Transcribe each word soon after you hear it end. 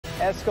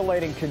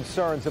escalating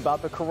concerns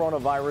about the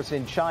coronavirus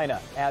in China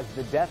as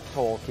the death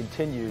toll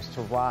continues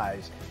to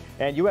rise.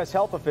 And U.S.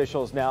 health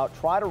officials now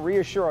try to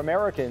reassure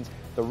Americans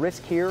the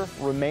risk here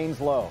remains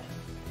low.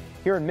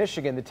 Here in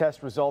Michigan, the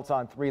test results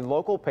on 3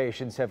 local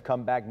patients have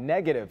come back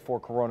negative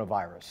for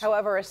coronavirus.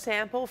 However, a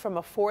sample from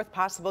a 4th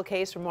possible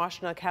case from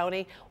Washtenaw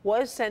County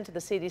was sent to the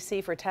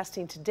CDC for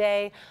testing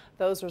today.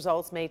 Those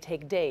results may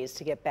take days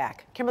to get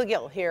back. Kimberly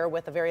Gill here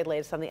with the very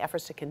latest on the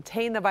efforts to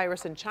contain the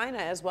virus in China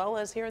as well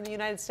as here in the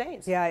United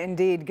States. Yeah,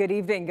 indeed. Good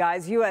evening,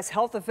 guys. U.S.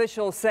 health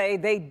officials say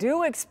they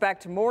do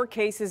expect more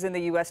cases in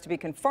the U.S. to be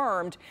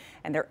confirmed,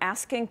 and they're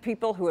asking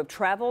people who have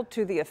traveled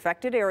to the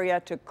affected area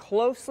to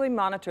closely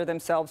monitor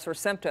themselves for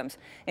symptoms.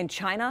 In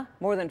China,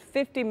 more than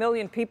 50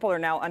 million people are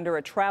now under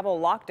a travel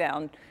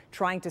lockdown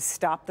trying to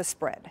stop the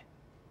spread.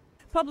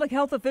 Public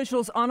health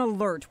officials on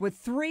alert with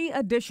 3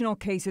 additional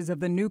cases of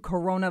the new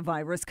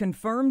coronavirus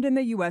confirmed in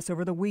the U.S.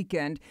 over the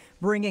weekend,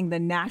 bringing the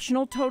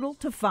national total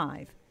to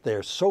 5.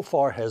 There so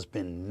far has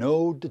been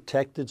no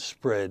detected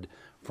spread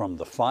from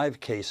the 5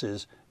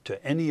 cases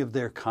to any of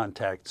their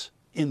contacts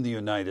in the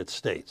United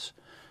States.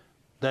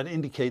 That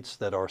indicates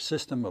that our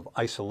system of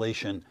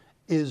isolation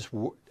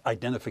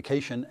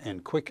identification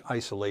and quick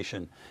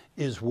isolation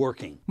is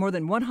working. More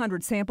than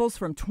 100 samples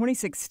from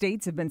 26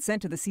 states have been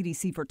sent to the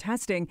CDC for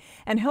testing,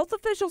 and health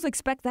officials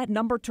expect that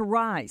number to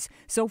rise.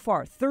 So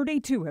far,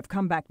 32 have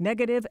come back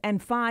negative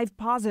and 5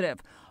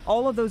 positive.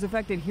 All of those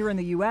affected here in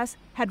the U.S.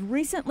 had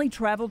recently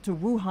traveled to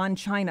Wuhan,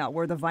 China,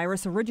 where the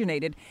virus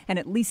originated, and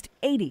at least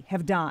 80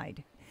 have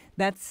died.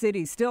 That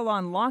city's still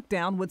on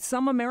lockdown, with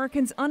some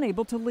Americans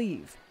unable to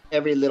leave.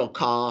 Every little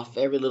cough,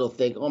 every little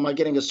thing, oh, am I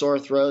getting a sore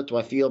throat? Do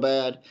I feel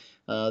bad?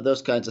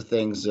 Those kinds of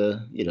things,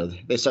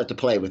 they start to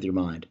play with your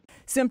mind.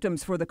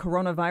 Symptoms for the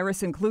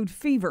coronavirus include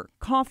fever,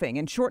 coughing,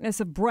 and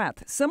shortness of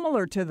breath,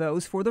 similar to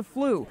those for the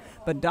flu.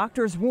 But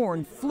doctors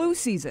warn flu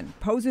season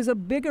poses a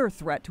bigger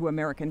threat to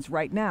Americans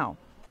right now.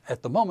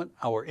 At the moment,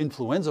 our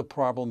influenza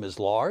problem is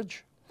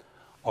large,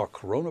 our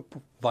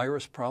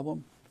coronavirus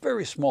problem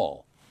very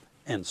small,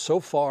 and so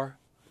far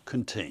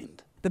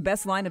contained. The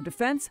best line of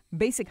defense,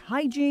 basic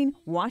hygiene,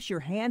 wash your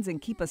hands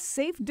and keep a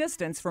safe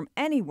distance from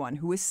anyone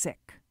who is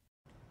sick.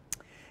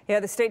 Yeah,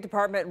 the State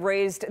Department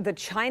raised the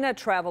China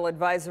travel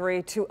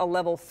advisory to a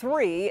level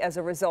 3 as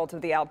a result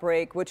of the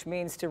outbreak, which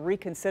means to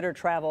reconsider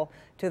travel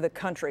to the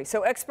country.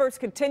 So experts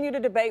continue to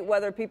debate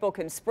whether people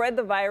can spread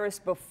the virus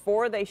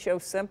before they show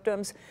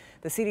symptoms.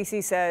 The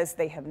CDC says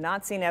they have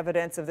not seen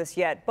evidence of this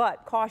yet,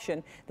 but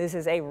caution, this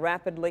is a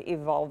rapidly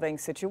evolving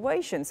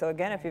situation. So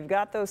again, if you've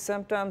got those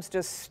symptoms,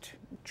 just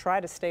try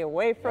to stay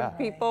away from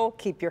people,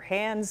 keep your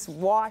hands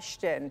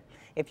washed, and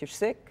if you're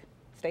sick,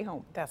 stay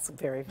home. That's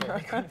very,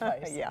 very good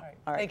advice. Yeah.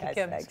 All right, Thank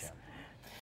you, Kim. Thanks.